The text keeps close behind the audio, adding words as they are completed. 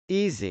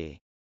Easy.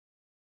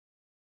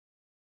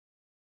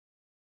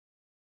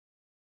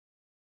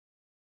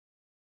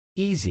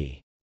 Easy.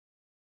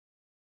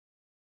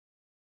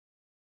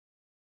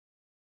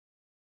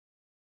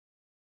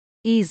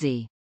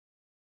 Easy.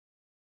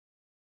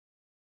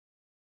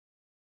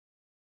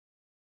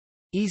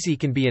 Easy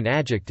can be an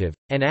adjective,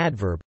 an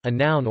adverb, a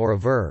noun or a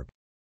verb.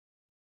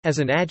 As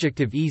an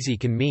adjective, easy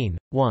can mean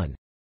 1.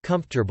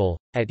 Comfortable,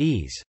 at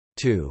ease,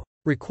 2.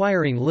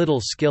 Requiring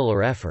little skill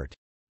or effort,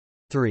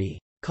 3.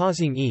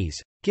 Causing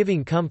ease,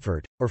 giving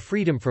comfort, or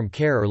freedom from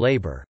care or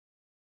labor,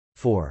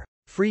 4.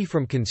 Free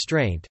from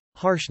constraint,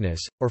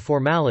 harshness, or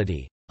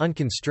formality,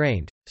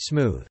 unconstrained,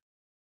 smooth,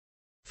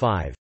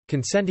 5.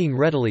 Consenting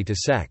readily to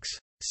sex,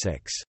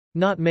 6.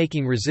 Not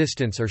making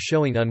resistance or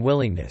showing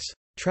unwillingness,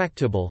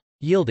 tractable,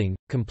 yielding,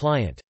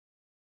 compliant,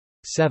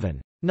 7.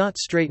 Not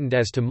straitened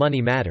as to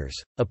money matters,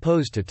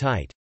 opposed to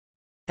tight.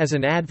 As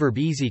an adverb,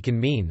 easy can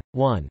mean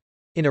 1.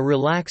 In a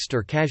relaxed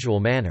or casual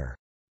manner,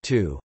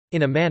 2.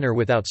 In a manner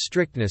without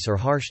strictness or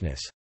harshness,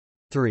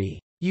 3.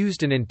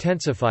 Used an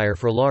intensifier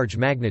for large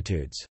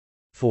magnitudes,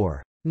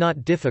 4.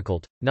 Not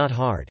difficult, not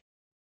hard.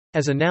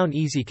 As a noun,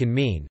 easy can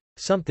mean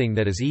something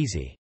that is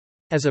easy.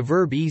 As a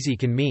verb, easy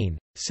can mean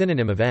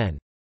synonym of n.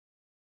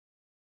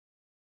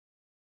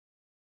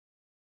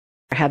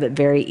 Have it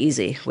very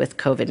easy with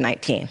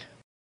COVID-19.